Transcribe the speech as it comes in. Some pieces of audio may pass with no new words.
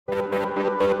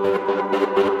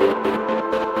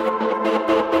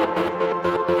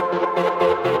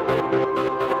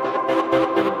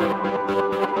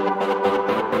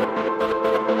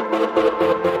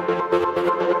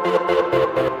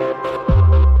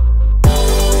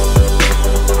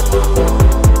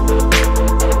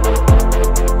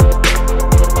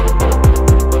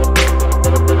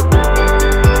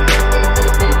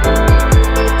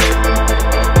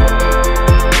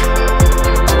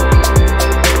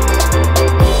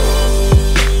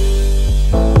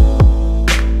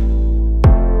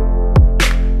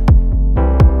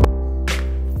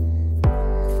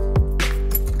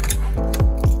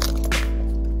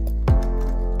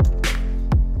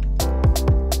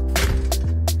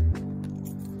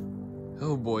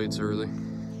Oh boy, it's early.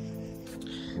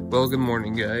 Well, good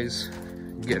morning, guys.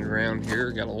 Getting around here.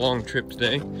 Got a long trip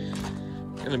today.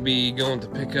 Gonna be going to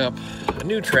pick up a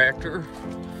new tractor.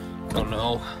 Don't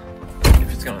know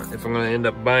if I'm gonna end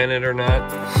up buying it or not.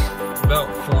 It's about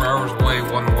 4 hours away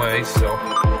one way, so.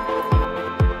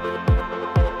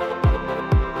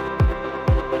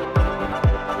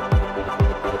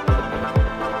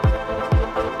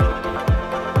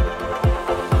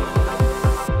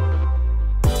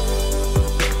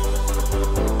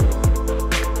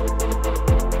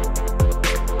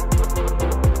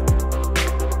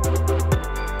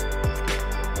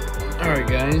 Alright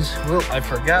guys, well, I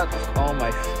forgot all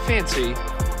my fancy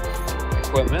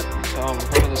equipment, so I'm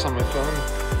running this on my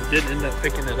phone. Did end up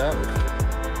picking it up.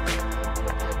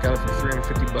 Got it for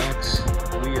 350 bucks.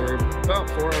 We are about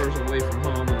 4 hours away from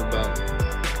home and about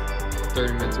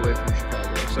 30 minutes away from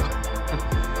Chicago, so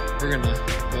we're gonna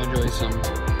go enjoy some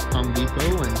Home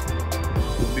Depot and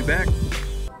we'll be back.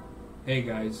 Hey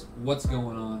guys, what's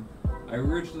going on? I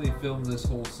originally filmed this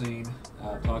whole scene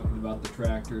talking about the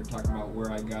tractor, talking about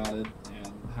where I got it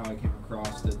and how I came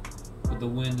across it, but the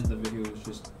wind in the video was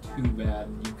just too bad.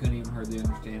 You couldn't even hardly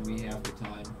understand me half the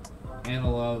time, and a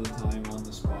lot of the time on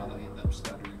the spot I end up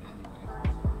stuttering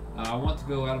anyway. I want to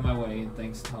go out of my way, and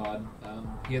thanks Todd.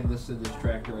 He had listed this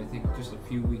tractor I think just a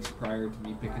few weeks prior to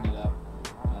me picking it up.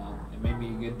 It made me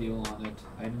a good deal on it.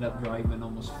 I ended up driving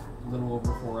almost a little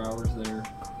over 4 hours there.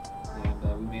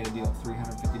 And we made a deal of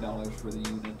 $350 for the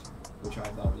unit, which I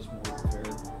thought was more than fair.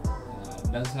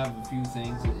 It does have a few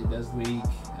things. It does leak.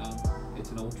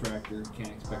 It's an old tractor. Can't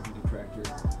expect a new tractor.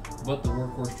 But the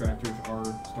workhorse tractors are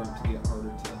starting to get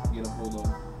harder to get a hold of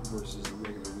versus the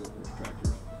regular wheelhorse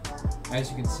tractors. As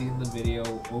you can see in the video,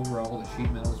 overall the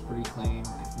sheet metal is pretty clean.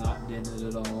 It's not dented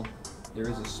at all. There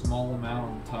is a small amount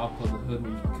on the top of the hood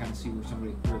where you can kind of see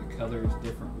where the color is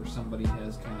different, where somebody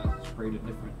has kind of sprayed a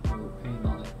different color paint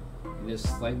on it. It is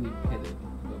slightly pitted,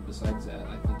 but besides that,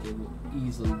 I think it will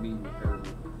easily be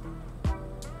repairable.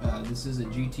 This is a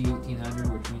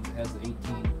GT-1800, which means it has the 18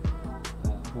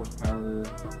 horsepower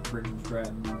Briggs &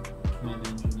 Stratton twin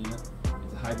engine in it.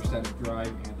 It's a hydrostatic drive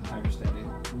and a hydrostatic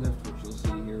lift, which you'll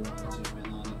see here when I zoom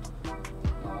in on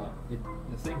it.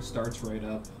 The thing starts right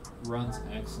up, runs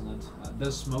excellent. It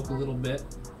does smoke a little bit,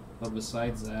 but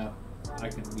besides that, I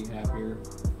couldn't be happier.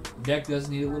 The deck does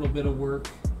need a little bit of work.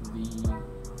 The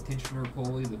tensioner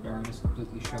pulley, the bearing is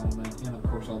completely shot on that, and of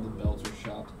course all the belts are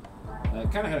shot.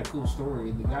 It kind of had a cool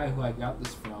story. The guy who I got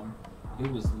this from,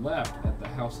 it was left at the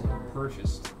house that he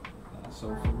purchased.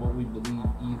 So from what we believe,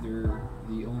 either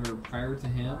the owner prior to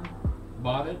him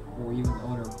bought it, or even the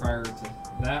owner prior to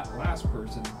that last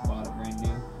person bought it brand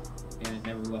new, and it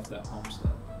never left that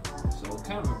homestead. So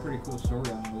kind of a pretty cool story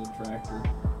on the little tractor.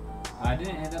 I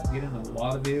didn't end up getting a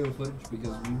lot of video footage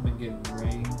because we've been getting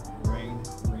rain,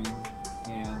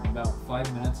 and about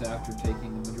 5 minutes after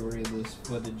taking the majority of this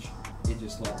footage, it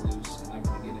just let loose and I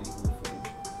couldn't get any more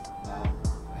footage.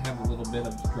 I have a little bit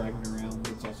of driving around,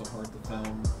 but it's also hard to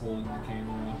film holding the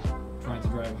camera, trying to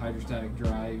drive hydrostatic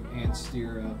drive and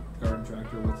steer a garden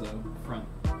tractor with a front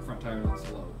tire that's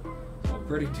low. So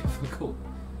pretty difficult.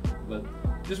 But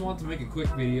just want to make a quick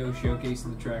video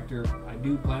showcasing the tractor. I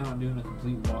do plan on doing a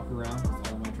complete walk around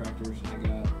with all my tractors.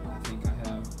 I think I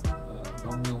have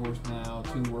one wheel horse now,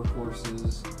 2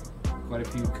 workhorses, quite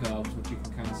a few cubs, which you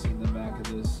can kind of see in the back of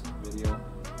this video.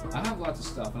 I have lots of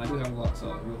stuff, and I do have lots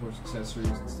of wheel horse accessories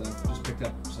and stuff. Just picked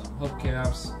up some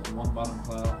hubcaps, one bottom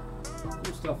plow,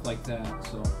 cool stuff like that.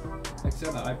 So, like I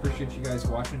said, I appreciate you guys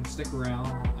watching. Stick around.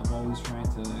 I'm always trying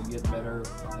to get better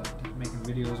at making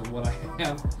videos of what I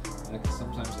have, because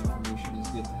sometimes information is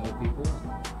good to help people.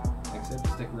 And like I said,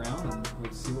 stick around and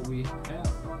we'll see what we have.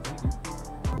 Thank you.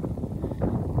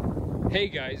 Hey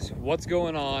guys, what's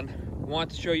going on?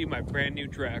 Want to show you my brand new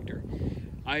tractor.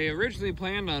 I originally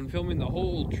planned on filming the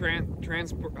whole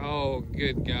transport. Oh,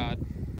 good God.